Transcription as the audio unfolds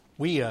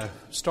We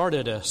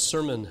started a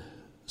sermon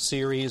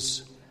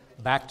series,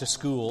 Back to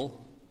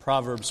School,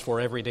 Proverbs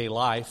for Everyday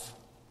Life.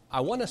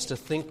 I want us to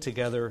think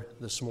together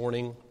this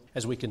morning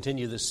as we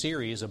continue this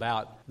series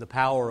about the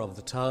power of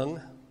the tongue.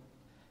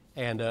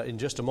 And in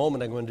just a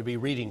moment, I'm going to be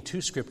reading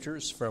two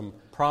scriptures from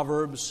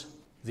Proverbs,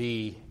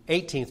 the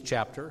 18th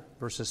chapter,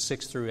 verses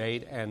 6 through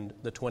 8, and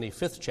the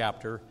 25th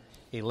chapter,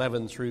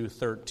 11 through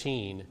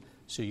 13.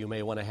 So you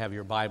may want to have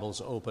your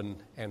Bibles open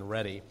and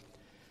ready.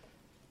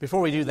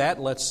 Before we do that,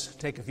 let's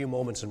take a few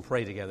moments and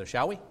pray together,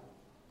 shall we?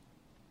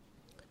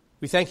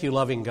 We thank you,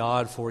 loving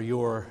God, for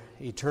your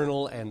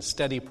eternal and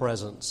steady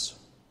presence,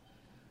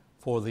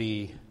 for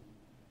the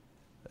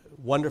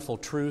wonderful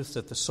truth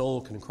that the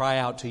soul can cry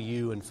out to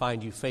you and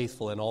find you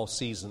faithful in all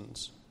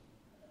seasons.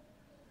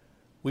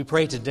 We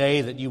pray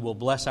today that you will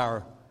bless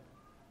our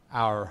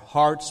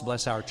hearts,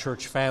 bless our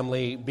church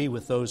family, be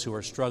with those who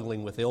are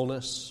struggling with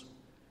illness,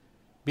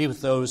 be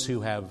with those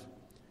who have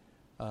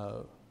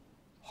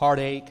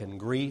heartache and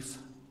grief.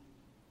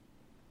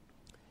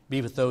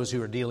 Be with those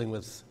who are dealing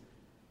with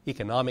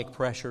economic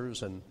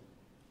pressures and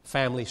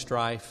family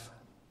strife.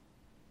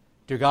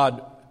 Dear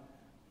God,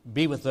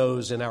 be with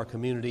those in our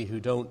community who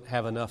don't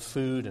have enough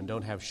food and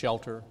don't have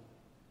shelter.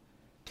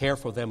 Care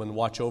for them and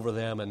watch over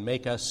them and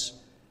make us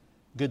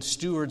good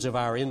stewards of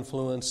our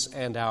influence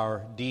and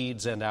our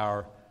deeds and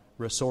our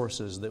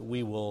resources, that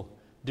we will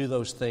do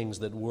those things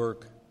that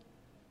work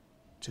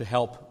to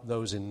help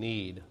those in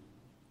need.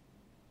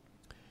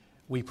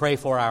 We pray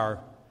for our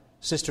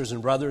sisters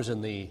and brothers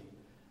in the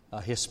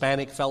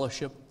Hispanic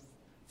Fellowship,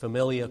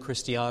 Familia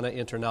Cristiana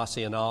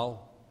Internacional.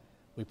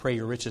 We pray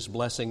your richest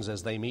blessings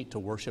as they meet to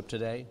worship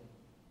today.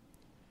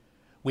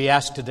 We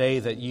ask today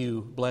that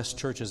you bless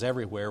churches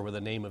everywhere where the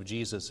name of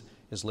Jesus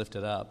is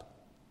lifted up.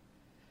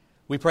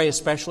 We pray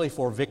especially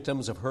for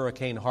victims of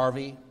Hurricane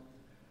Harvey,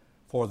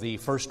 for the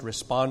first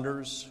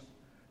responders,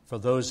 for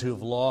those who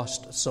have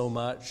lost so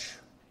much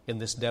in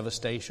this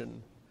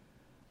devastation,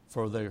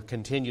 for their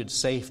continued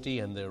safety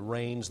and the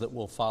rains that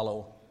will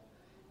follow,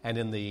 and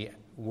in the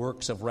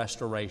works of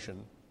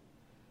restoration.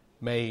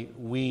 May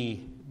we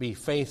be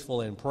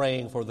faithful in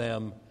praying for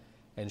them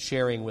and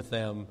sharing with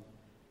them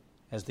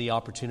as the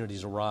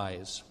opportunities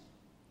arise.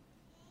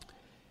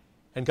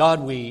 And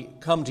God, we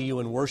come to you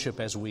in worship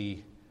as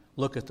we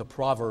look at the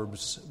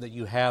Proverbs that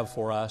you have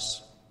for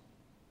us.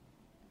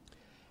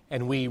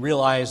 And we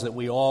realize that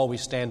we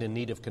always stand in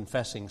need of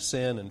confessing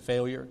sin and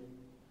failure.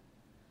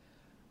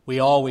 We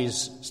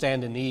always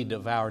stand in need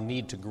of our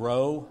need to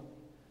grow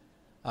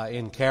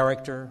in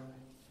character,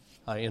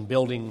 in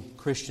building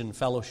Christian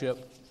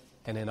fellowship,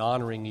 and in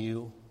honoring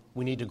you.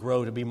 We need to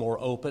grow to be more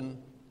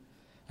open,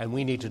 and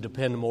we need to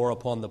depend more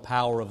upon the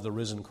power of the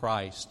risen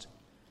Christ.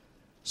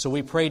 So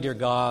we pray, dear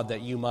God,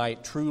 that you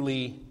might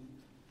truly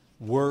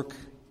work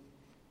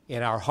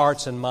in our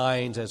hearts and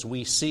minds as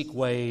we seek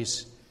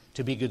ways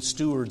to be good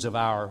stewards of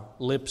our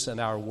lips and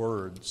our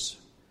words,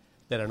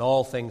 that in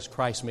all things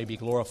Christ may be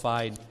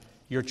glorified,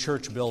 your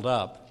church built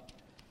up,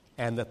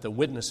 and that the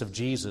witness of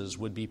Jesus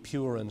would be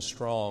pure and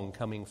strong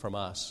coming from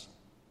us.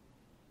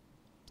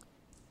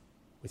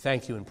 We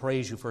thank you and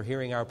praise you for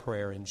hearing our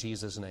prayer in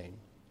Jesus' name.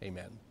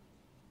 Amen.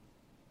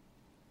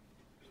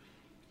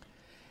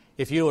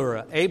 If you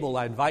are able,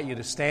 I invite you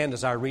to stand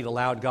as I read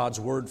aloud God's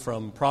word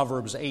from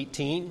Proverbs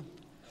 18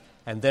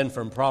 and then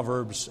from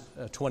Proverbs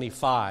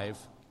 25.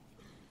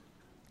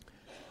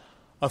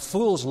 A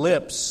fool's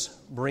lips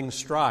bring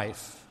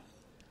strife,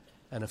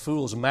 and a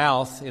fool's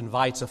mouth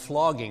invites a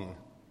flogging.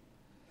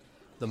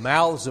 The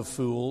mouths of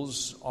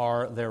fools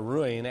are their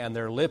ruin, and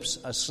their lips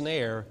a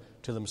snare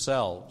to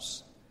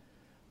themselves.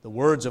 The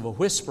words of a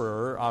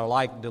whisperer are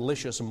like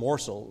delicious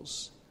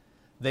morsels.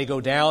 They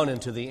go down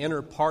into the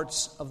inner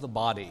parts of the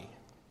body.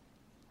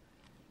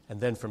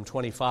 And then from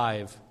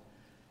 25,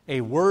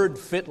 a word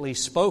fitly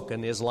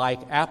spoken is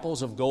like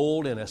apples of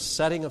gold in a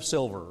setting of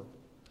silver.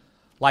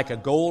 Like a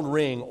gold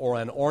ring or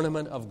an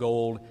ornament of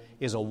gold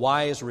is a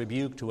wise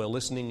rebuke to a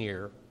listening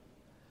ear.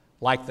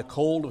 Like the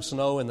cold of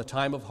snow in the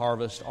time of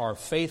harvest are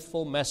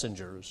faithful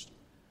messengers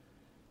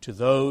to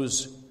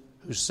those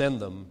who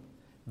send them.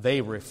 They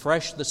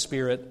refresh the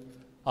spirit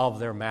of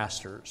their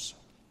masters.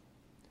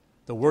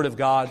 The word of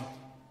God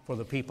for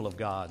the people of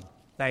God.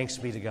 Thanks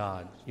be to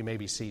God. You may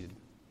be seated.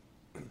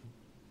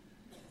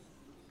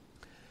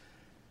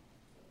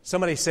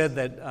 Somebody said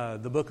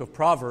that the book of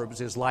Proverbs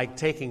is like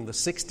taking the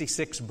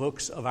 66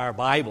 books of our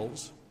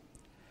Bibles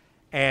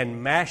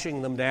and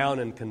mashing them down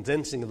and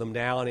condensing them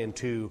down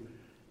into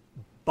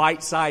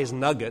bite-sized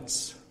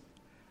nuggets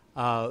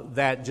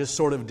that just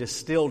sort of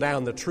distill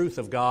down the truth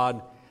of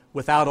God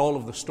without all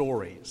of the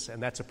stories.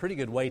 And that's a pretty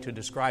good way to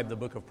describe the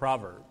book of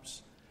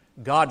Proverbs.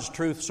 God's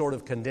truth sort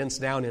of condensed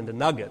down into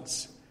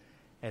nuggets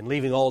and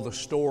leaving all the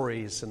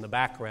stories in the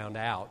background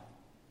out.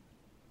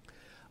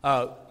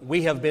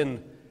 We have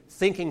been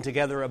thinking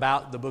together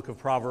about the book of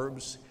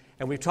Proverbs,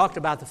 and we've talked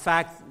about the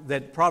fact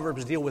that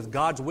Proverbs deal with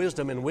God's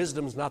wisdom, and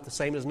wisdom's not the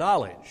same as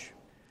knowledge.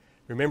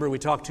 Remember, we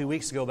talked 2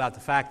 weeks ago about the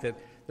fact that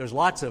there's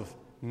lots of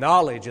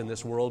knowledge in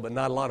this world, but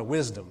not a lot of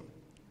wisdom.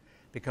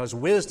 because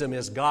wisdom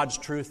is God's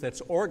truth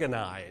that's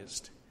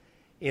organized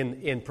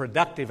in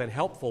productive and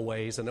helpful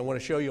ways. And I want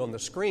to show you on the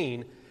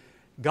screen,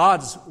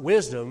 God's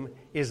wisdom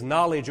is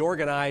knowledge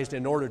organized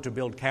in order to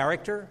build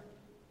character,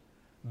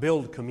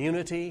 build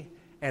community,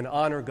 and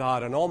honor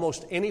God. And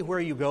almost anywhere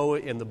you go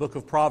in the book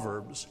of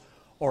Proverbs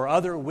or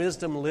other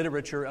wisdom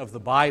literature of the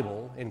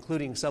Bible,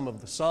 including some of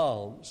the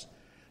Psalms,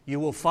 you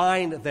will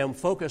find them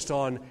focused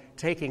on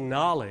taking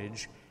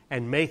knowledge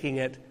and making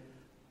it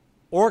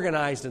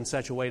organized in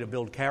such a way to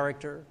build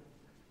character,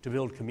 to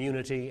build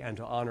community, and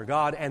to honor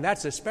God. And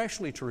that's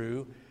especially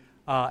true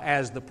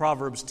as the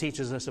Proverbs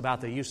teaches us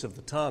about the use of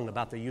the tongue,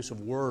 about the use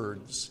of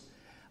words.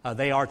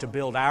 They are to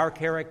build our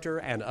character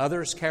and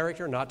others'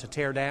 character, not to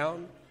tear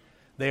down.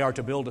 They are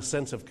to build a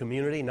sense of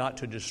community, not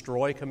to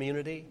destroy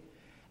community.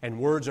 And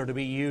words are to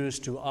be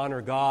used to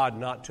honor God,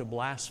 not to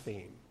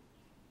blaspheme.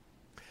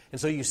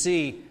 And so you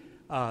see,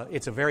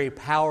 it's a very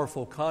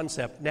powerful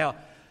concept. Now,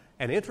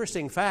 an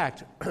interesting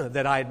fact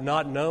that I had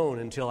not known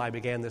until I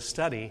began this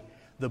study,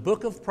 the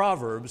book of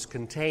Proverbs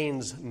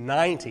contains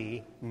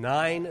 90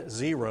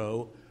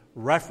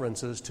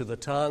 references to the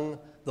tongue,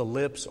 the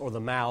lips, or the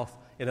mouth.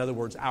 In other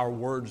words, our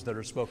words that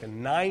are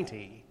spoken.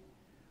 90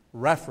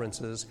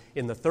 references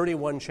in the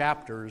 31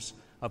 chapters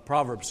of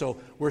Proverbs. So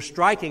we're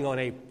striking on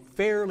a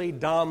fairly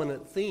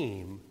dominant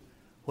theme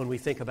when we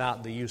think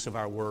about the use of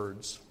our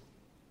words.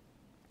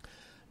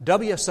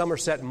 W.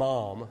 Somerset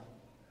Maugham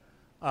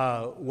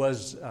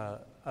was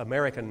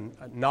American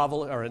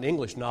novel or an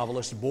English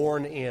novelist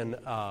born in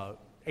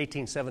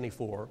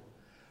 1874.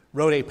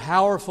 Wrote a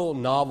powerful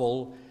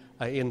novel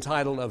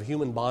entitled Of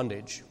Human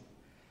Bondage.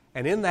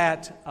 And in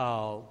that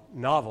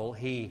novel,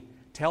 he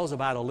tells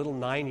about a little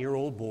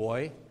 9-year-old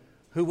boy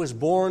who was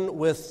born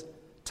with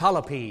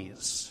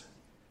talipes.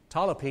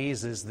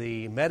 Talipes is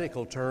the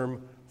medical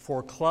term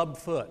for club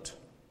foot.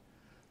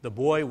 The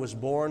boy was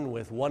born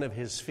with one of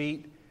his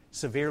feet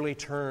severely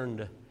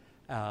turned,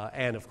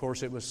 and of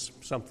course it was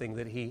something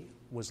that he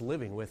was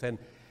living with.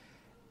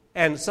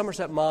 And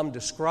Somerset Maugham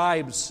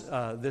describes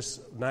this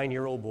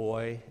 9-year-old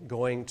boy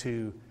going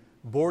to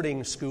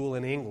boarding school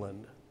in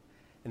England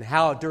and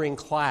how during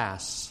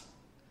class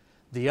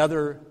the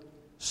other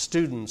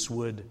students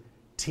would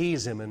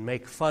tease him and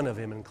make fun of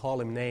him and call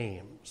him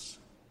names,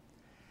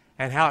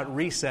 and how at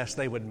recess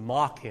they would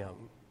mock him,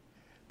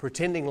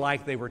 pretending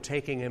like they were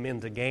taking him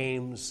into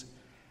games,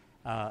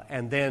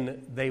 and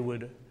then they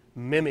would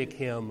mimic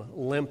him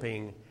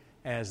limping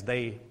as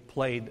they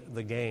played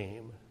the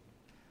game.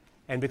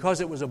 And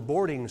because it was a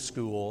boarding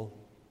school,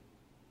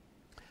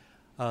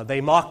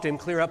 they mocked him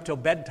clear up till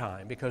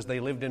bedtime because they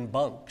lived in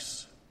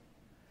bunks.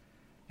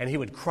 And he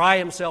would cry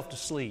himself to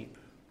sleep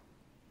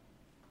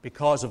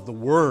because of the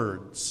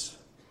words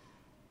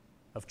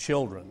of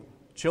children.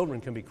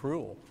 Children can be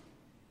cruel.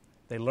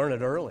 They learn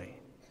it early.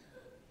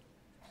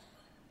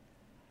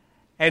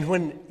 And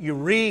when you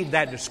read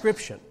that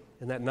description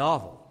in that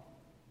novel,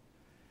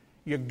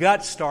 your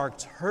gut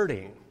starts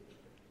hurting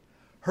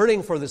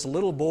for this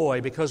little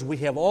boy, because we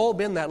have all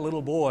been that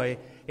little boy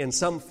in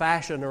some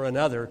fashion or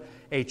another,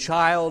 a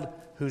child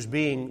who's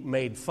being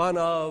made fun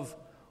of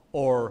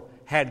or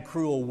had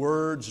cruel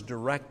words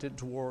directed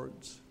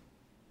towards.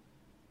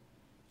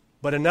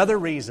 But another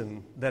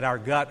reason that our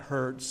gut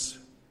hurts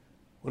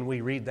when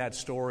we read that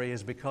story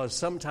is because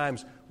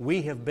sometimes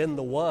we have been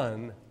the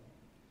one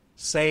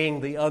saying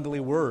the ugly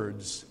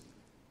words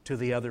to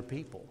the other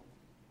people.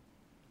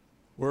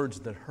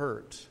 Words that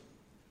hurt.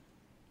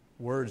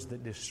 Words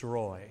that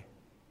destroy.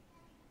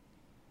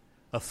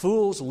 A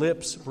fool's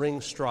lips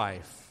bring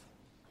strife.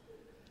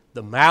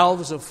 The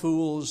mouths of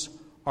fools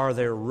are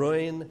their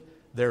ruin.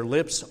 Their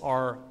lips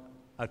are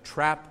a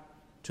trap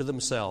to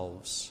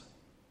themselves.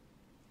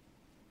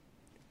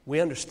 We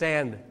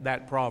understand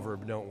that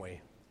proverb, don't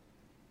we?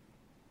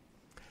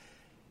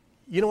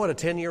 You know what a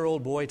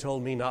 10-year-old boy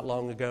told me not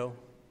long ago?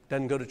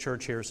 Doesn't go to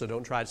church here, so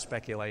don't try to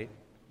speculate.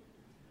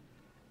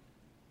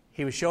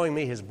 He was showing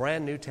me his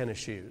brand new tennis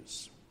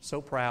shoes.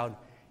 So proud.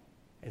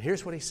 And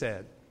here's what he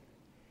said.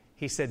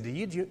 He said,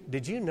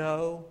 did you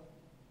know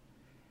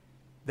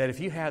that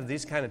if you have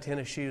these kind of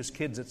tennis shoes,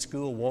 kids at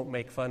school won't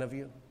make fun of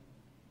you?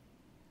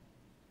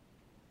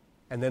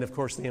 And then, of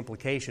course, the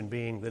implication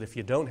being that if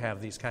you don't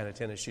have these kind of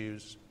tennis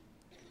shoes,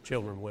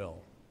 children will.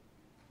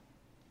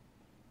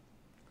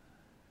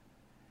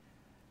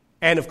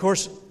 And, of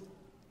course,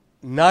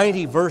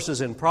 90 verses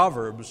in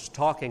Proverbs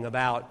talking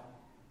about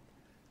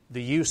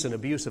the use and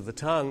abuse of the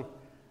tongue.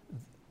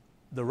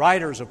 The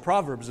writers of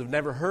Proverbs have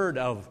never heard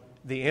of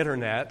the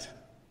internet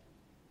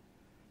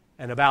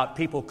and about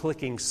people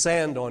clicking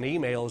send on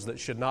emails that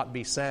should not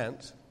be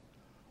sent,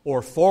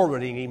 or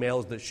forwarding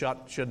emails that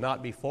should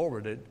not be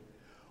forwarded,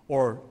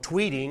 or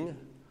tweeting,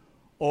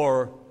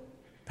 or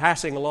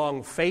passing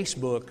along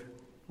Facebook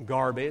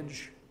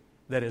garbage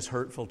that is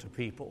hurtful to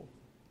people.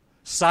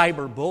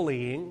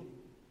 Cyberbullying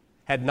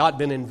had not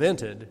been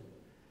invented,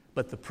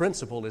 but the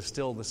principle is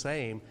still the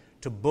same,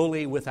 to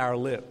bully with our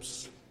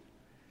lips.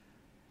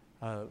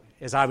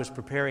 As I was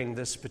preparing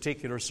this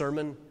particular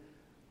sermon,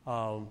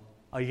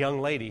 a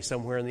young lady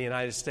somewhere in the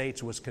United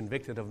States was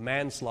convicted of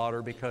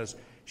manslaughter because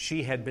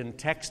she had been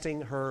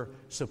texting her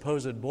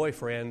supposed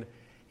boyfriend,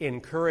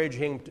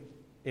 encouraging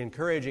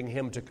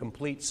him to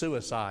complete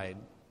suicide.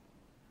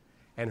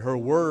 And her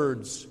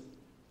words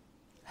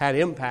had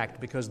impact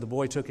because the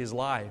boy took his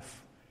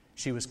life.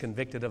 She was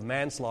convicted of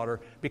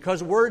manslaughter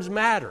because words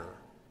matter.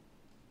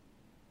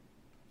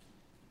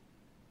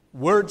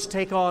 Words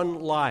take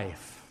on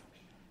life,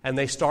 and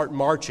they start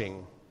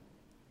marching.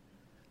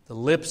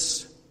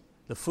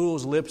 The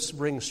fool's lips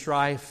bring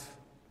strife.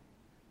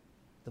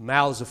 The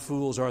mouths of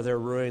fools are their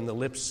ruin. The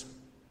lips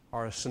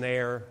are a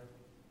snare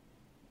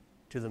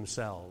to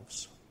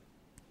themselves.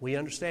 We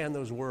understand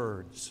those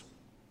words.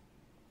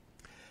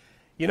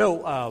 You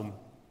know,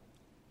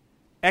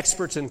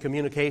 experts in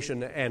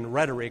communication and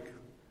rhetoric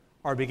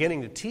are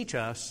beginning to teach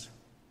us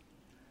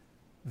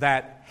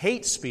that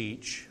hate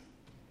speech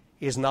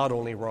is not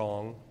only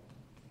wrong.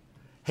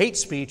 Hate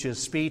speech is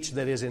speech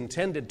that is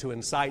intended to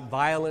incite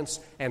violence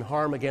and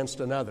harm against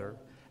another.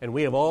 And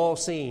we have all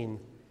seen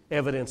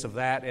evidence of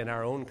that in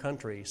our own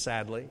country,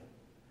 sadly.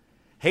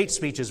 Hate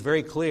speech is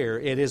very clear.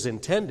 It is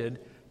intended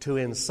to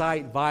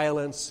incite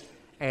violence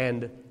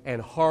and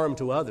harm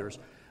to others.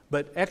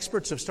 But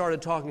experts have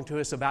started talking to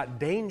us about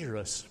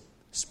dangerous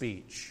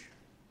speech,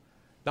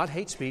 not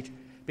hate speech,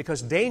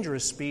 because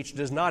dangerous speech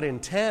does not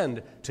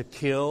intend to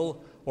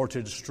kill or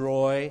to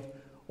destroy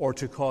or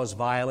to cause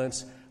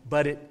violence,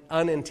 but it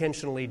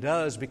unintentionally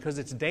does because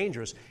it's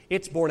dangerous.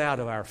 It's born out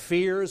of our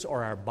fears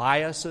or our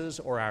biases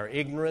or our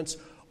ignorance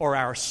or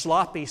our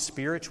sloppy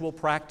spiritual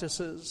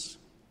practices.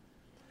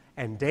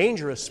 And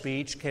dangerous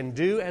speech can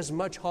do as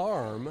much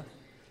harm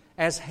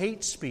as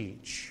hate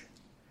speech.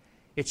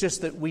 It's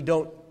just that we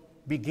don't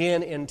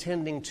begin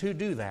intending to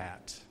do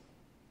that.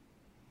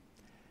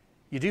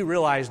 You do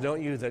realize,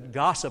 don't you, that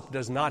gossip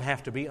does not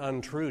have to be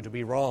untrue to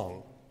be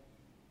wrong.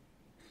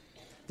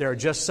 There are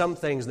just some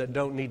things that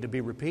don't need to be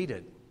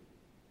repeated.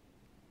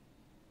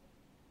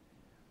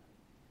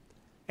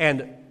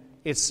 And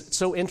it's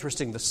so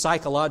interesting, the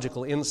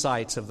psychological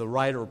insights of the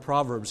writer of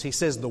Proverbs. He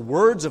says, the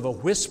words of a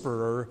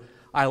whisperer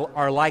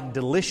are like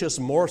delicious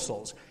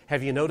morsels.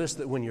 Have you noticed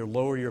that when you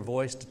lower your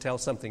voice to tell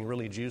something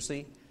really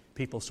juicy,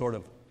 people sort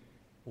of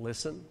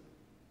listen?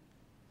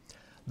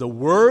 The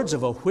words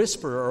of a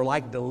whisperer are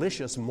like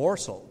delicious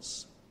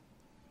morsels.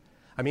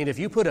 I mean, if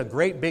you put a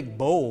great big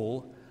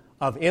bowl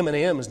of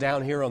M&Ms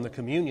down here on the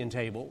communion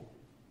table,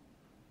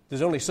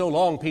 there's only so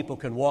long people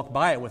can walk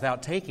by it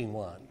without taking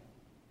one.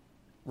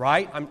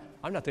 Right? I'm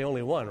not the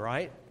only one,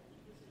 right?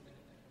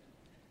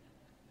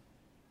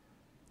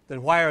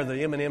 Then why are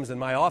the M&Ms in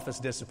my office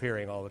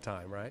disappearing all the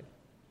time, right?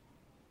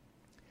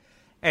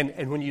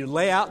 And when you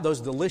lay out those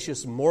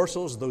delicious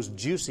morsels, those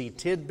juicy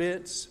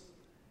tidbits,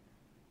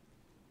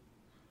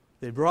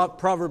 the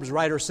Proverbs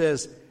writer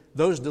says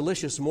those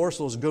delicious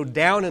morsels go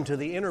down into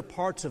the inner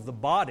parts of the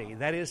body.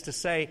 That is to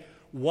say,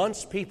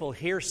 once people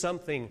hear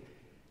something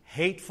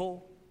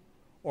hateful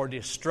or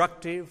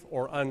destructive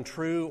or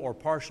untrue or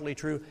partially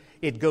true,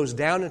 it goes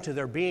down into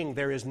their being.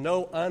 There is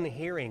no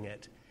unhearing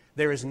it.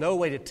 There is no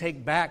way to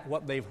take back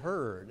what they've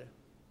heard.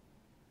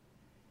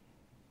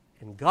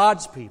 And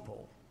God's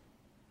people,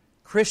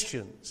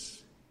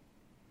 Christians,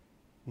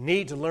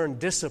 need to learn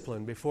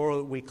discipline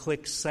before we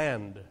click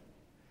send,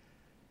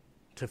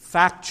 to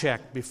fact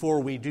check before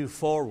we do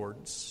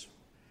forwards,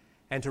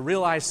 and to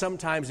realize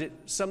sometimes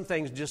some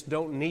things just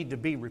don't need to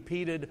be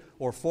repeated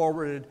or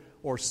forwarded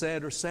or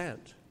said or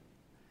sent.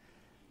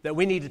 That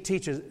we need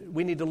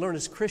to learn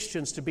as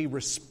Christians to be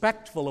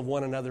respectful of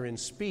one another in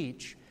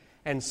speech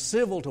and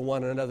civil to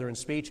one another in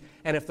speech.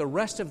 And if the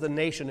rest of the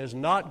nation is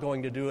not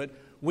going to do it,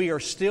 we are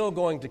still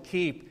going to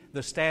keep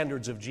the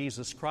standards of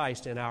Jesus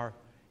Christ in our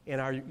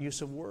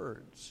use of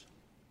words.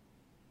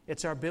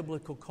 It's our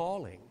biblical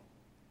calling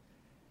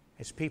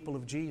as people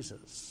of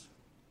Jesus.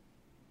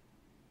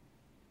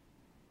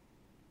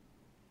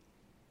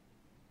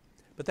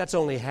 But that's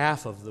only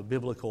half of the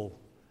biblical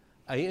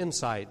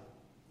insight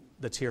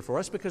that's here for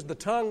us, because the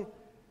tongue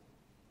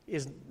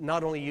is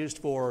not only used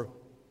for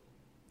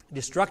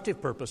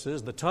destructive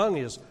purposes, the tongue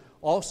is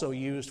also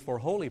used for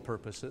holy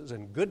purposes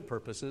and good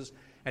purposes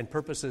and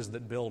purposes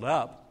that build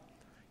up.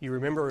 You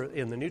remember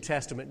in the New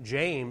Testament,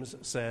 James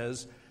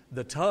says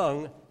the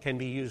tongue can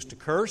be used to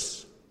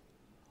curse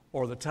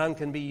or the tongue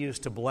can be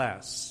used to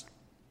bless.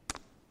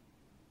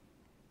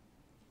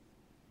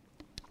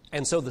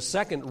 And so the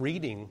second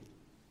reading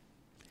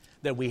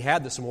that we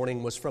had this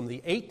morning was from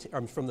the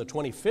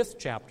 25th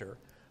chapter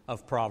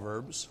of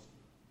Proverbs.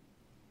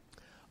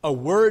 A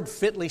word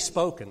fitly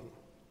spoken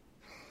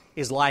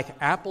is like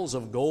apples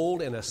of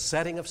gold in a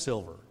setting of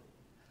silver,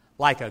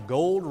 like a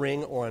gold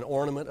ring or an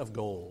ornament of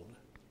gold.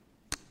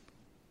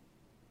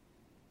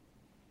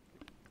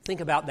 Think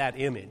about that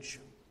image.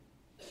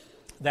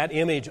 That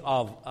image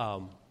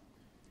of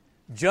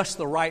just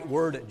the right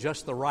word at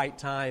just the right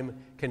time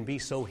can be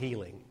so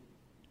healing.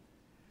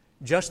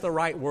 Just the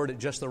right word at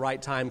just the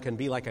right time can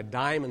be like a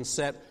diamond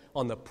set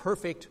on the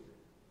perfect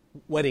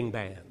wedding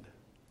band.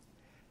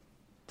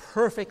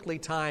 Perfectly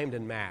timed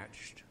and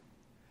matched.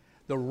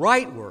 The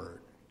right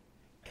word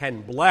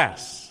can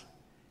bless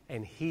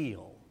and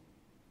heal.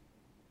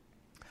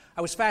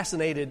 I was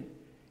fascinated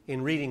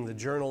in reading the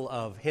journal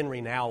of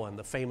Henry Nouwen,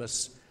 the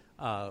famous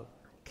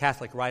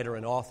Catholic writer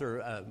and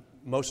author,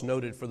 most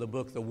noted for the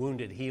book The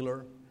Wounded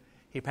Healer.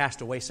 He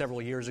passed away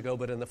several years ago,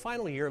 but in the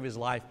final year of his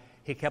life,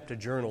 he kept a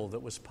journal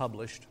that was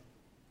published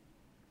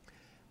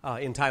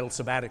entitled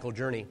Sabbatical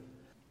Journey.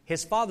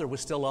 His father was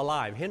still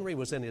alive. Henry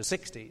was in his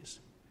 60s,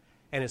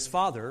 and his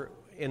father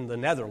in the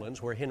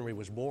Netherlands, where Henry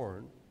was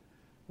born,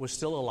 was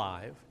still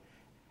alive.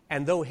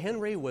 And though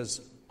Henry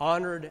was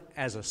honored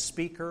as a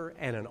speaker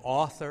and an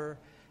author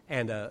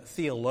and a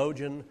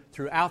theologian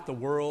throughout the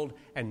world,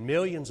 and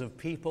millions of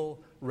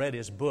people read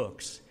his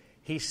books,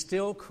 he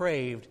still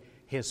craved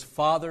his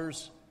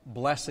father's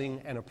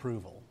blessing and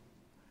approval.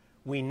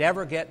 We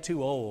never get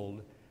too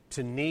old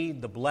to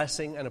need the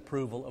blessing and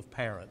approval of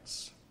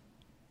parents.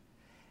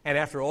 And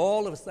after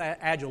all of that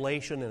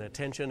adulation and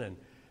attention, and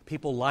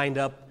people lined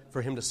up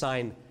for him to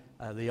sign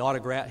his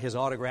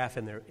autograph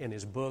in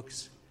his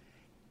books,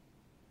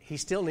 he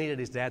still needed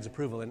his dad's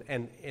approval.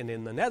 And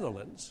in the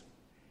Netherlands,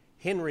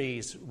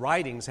 Henry's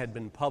writings had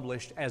been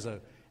published as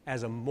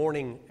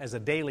a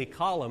daily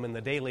column in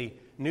the daily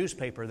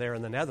newspaper there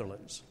in the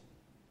Netherlands.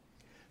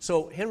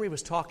 So Henry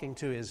was talking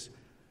to his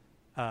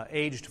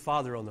aged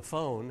father on the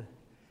phone,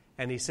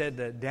 and he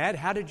said, "Dad,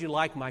 how did you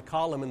like my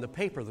column in the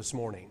paper this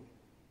morning?"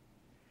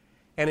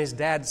 And his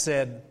dad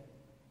said,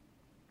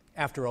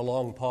 after a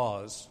long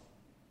pause,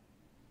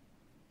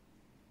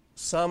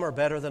 "Some are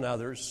better than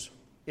others.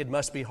 It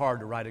must be hard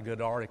to write a good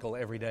article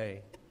every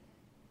day."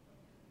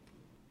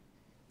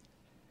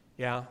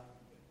 Yeah.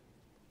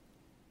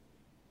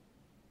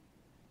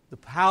 The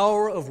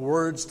power of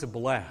words to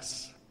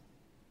bless,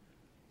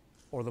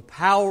 or the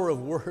power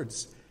of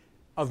words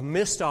of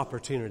missed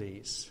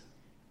opportunities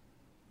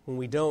when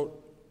we don't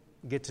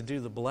get to do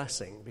the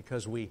blessing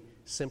because we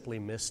simply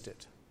missed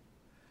it.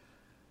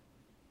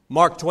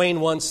 Mark Twain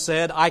once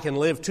said, "I can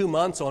live 2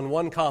 months on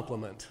one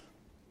compliment."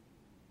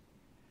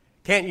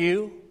 Can't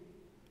you?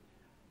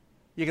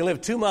 You can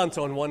live 2 months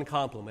on one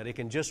compliment. It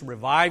can just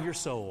revive your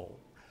soul.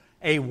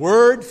 A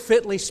word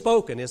fitly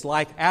spoken is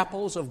like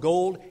apples of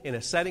gold in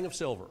a setting of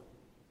silver.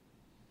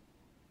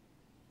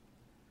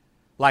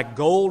 Like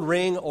gold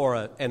ring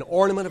or an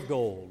ornament of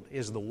gold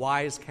is the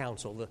wise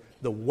counsel,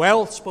 the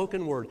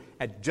well-spoken word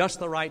at just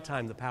the right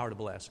time, the power to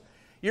bless.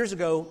 Years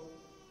ago,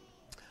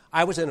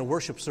 I was in a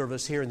worship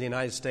service here in the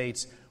United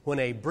States when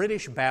a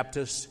British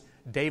Baptist,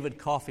 David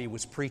Coffey,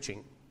 was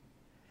preaching.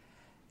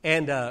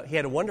 And he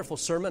had a wonderful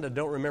sermon. I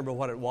don't remember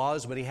what it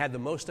was, but he had the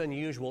most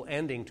unusual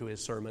ending to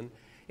his sermon.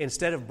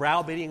 Instead of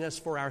browbeating us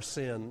for our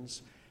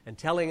sins and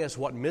telling us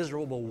what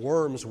miserable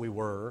worms we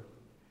were,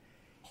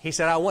 he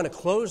said, "I want to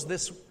close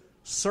this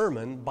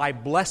sermon by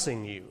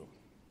blessing you."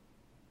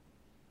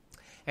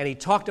 And he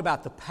talked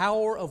about the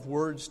power of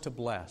words to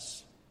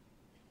bless.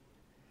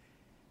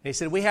 And he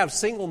said, "We have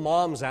single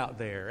moms out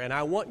there, and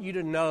I want you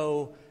to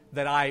know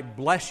that I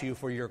bless you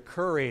for your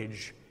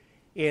courage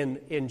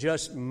in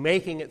just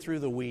making it through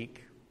the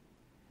week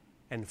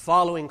and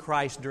following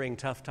Christ during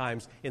tough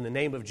times. In the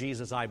name of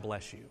Jesus, I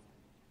bless you."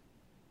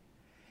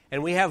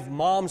 And we have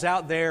moms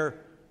out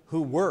there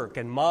who work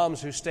and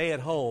moms who stay at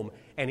home,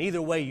 and either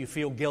way you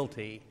feel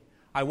guilty.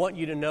 I want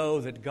you to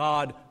know that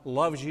God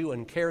loves you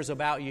and cares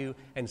about you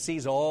and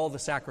sees all the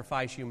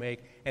sacrifice you make,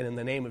 and in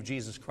the name of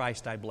Jesus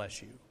Christ, I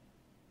bless you.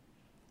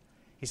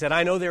 He said,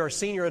 "I know there are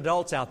senior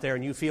adults out there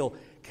and you feel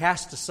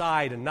cast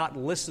aside and not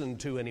listened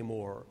to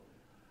anymore.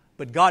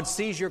 But God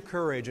sees your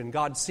courage and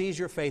God sees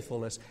your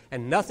faithfulness,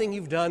 and nothing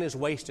you've done is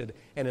wasted,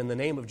 and in the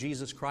name of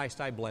Jesus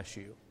Christ, I bless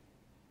you."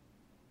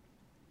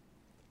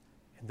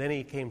 And then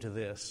he came to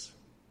this.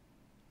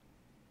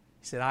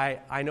 He said,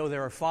 I know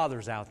there are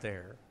fathers out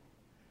there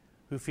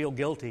who feel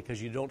guilty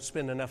because you don't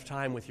spend enough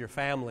time with your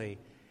family,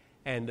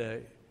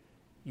 and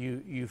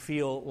you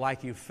feel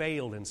like you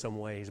failed in some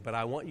ways. But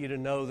I want you to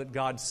know that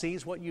God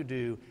sees what you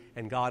do,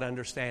 and God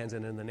understands,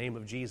 and in the name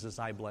of Jesus,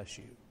 I bless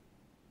you.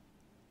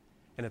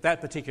 And at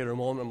that particular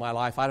moment in my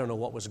life, I don't know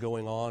what was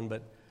going on,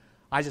 but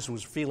I just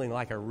was feeling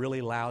like a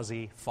really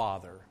lousy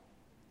father.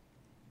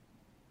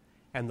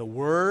 And the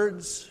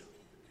words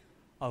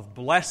of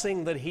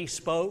blessing that he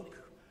spoke,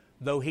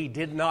 though he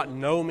did not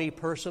know me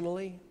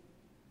personally,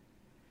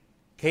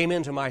 came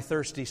into my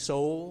thirsty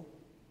soul,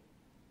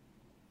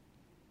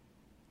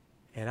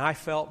 and I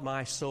felt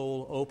my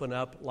soul open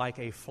up like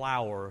a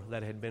flower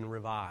that had been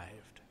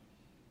revived.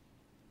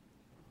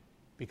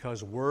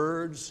 Because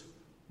words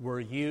were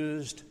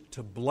used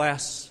to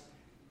bless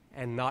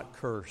and not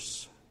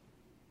curse.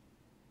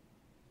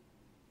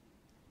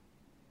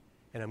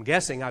 And I'm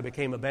guessing I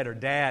became a better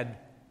dad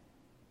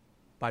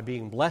by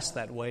being blessed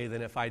that way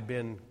than if I'd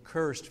been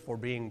cursed for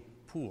being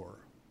poor.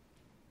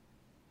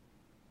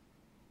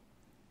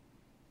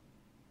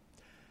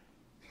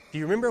 Do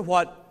you remember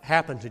what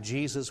happened to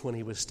Jesus when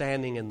he was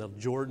standing in the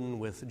Jordan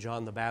with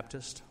John the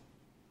Baptist?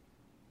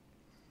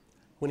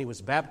 When he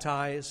was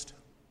baptized,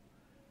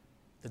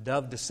 the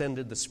dove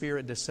descended, the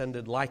Spirit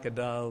descended like a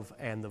dove,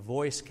 and the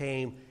voice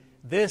came,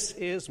 "This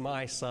is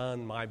my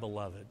Son, my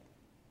beloved.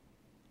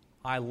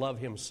 I love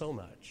him so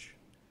much.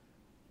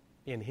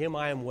 In him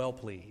I am well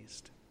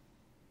pleased."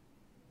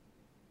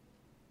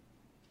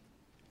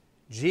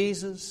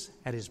 Jesus,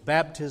 at his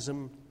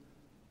baptism,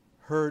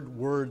 heard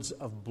words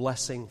of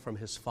blessing from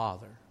his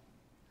Father.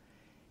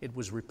 It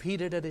was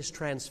repeated at his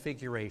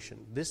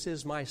transfiguration. This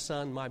is my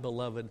Son, my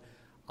beloved.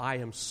 I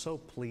am so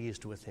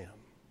pleased with him.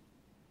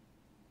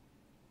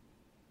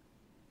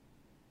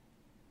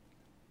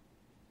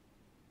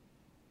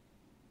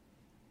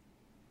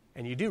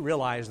 And you do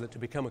realize that to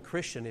become a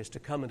Christian is to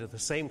come into the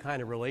same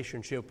kind of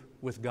relationship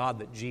with God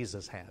that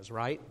Jesus has,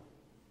 right?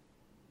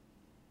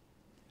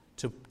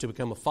 To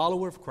become a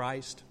follower of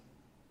Christ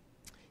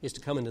is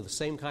to come into the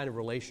same kind of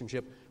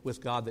relationship with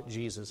God that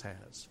Jesus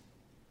has.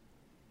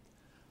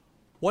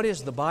 What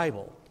is the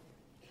Bible,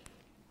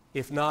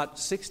 if not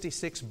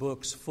 66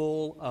 books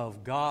full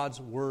of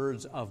God's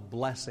words of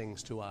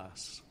blessings to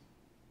us?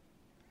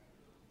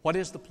 What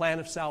is the plan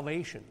of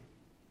salvation,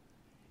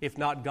 if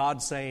not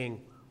God saying,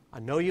 I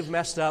know you've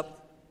messed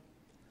up,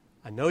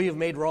 I know you've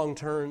made wrong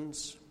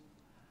turns,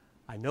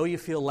 I know you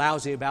feel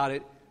lousy about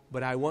it,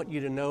 but I want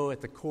you to know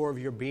at the core of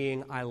your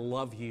being, I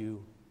love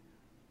you,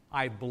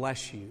 I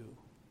bless you,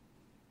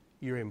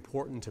 you're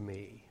important to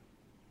me.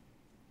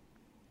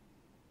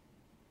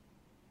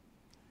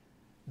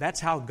 That's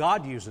how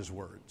God uses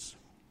words.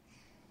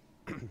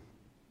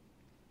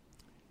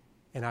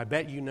 And I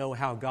bet you know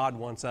how God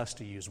wants us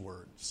to use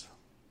words.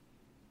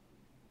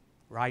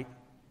 Right?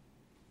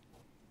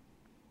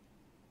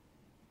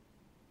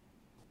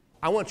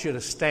 I want you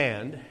to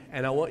stand,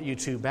 and I want you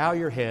to bow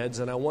your heads,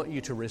 and I want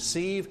you to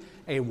receive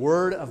a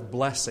word of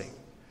blessing.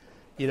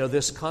 You know,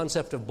 this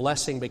concept of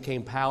blessing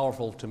became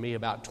powerful to me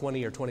about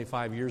 20 or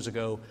 25 years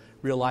ago,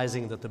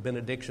 realizing that the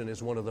benediction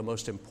is one of the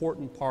most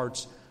important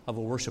parts of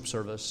a worship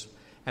service.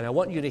 And I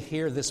want you to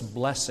hear this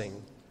blessing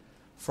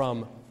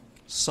from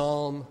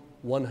Psalm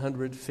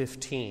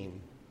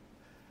 115.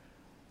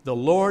 The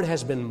Lord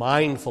has been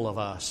mindful of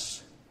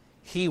us.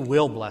 He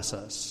will bless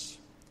us.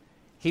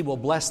 He will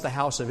bless the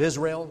house of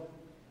Israel.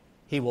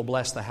 He will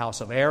bless the house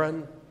of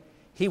Aaron.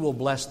 He will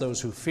bless those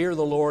who fear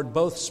the Lord,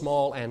 both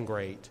small and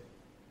great.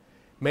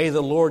 May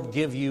the Lord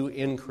give you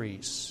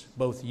increase,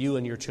 both you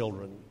and your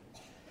children.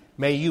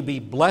 May you be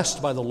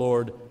blessed by the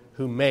Lord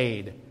who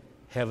made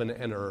heaven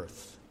and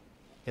earth.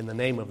 In the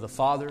name of the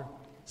Father,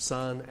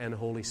 Son, and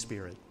Holy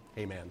Spirit,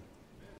 amen.